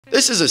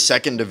This is a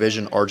second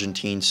division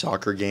Argentine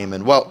soccer game,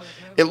 and well,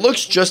 it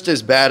looks just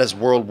as bad as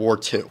World War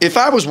II. If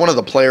I was one of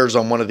the players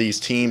on one of these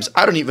teams,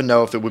 I don't even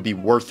know if it would be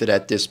worth it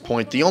at this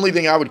point. The only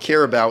thing I would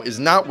care about is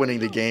not winning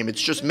the game,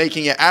 it's just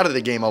making it out of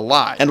the game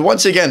alive. And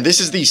once again, this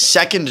is the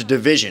second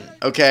division,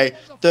 okay?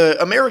 The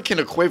American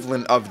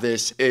equivalent of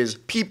this is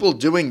people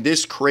doing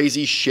this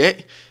crazy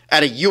shit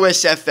at a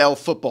USFL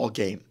football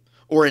game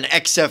or an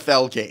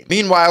XFL game.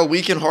 Meanwhile,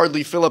 we can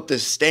hardly fill up the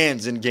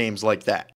stands in games like that.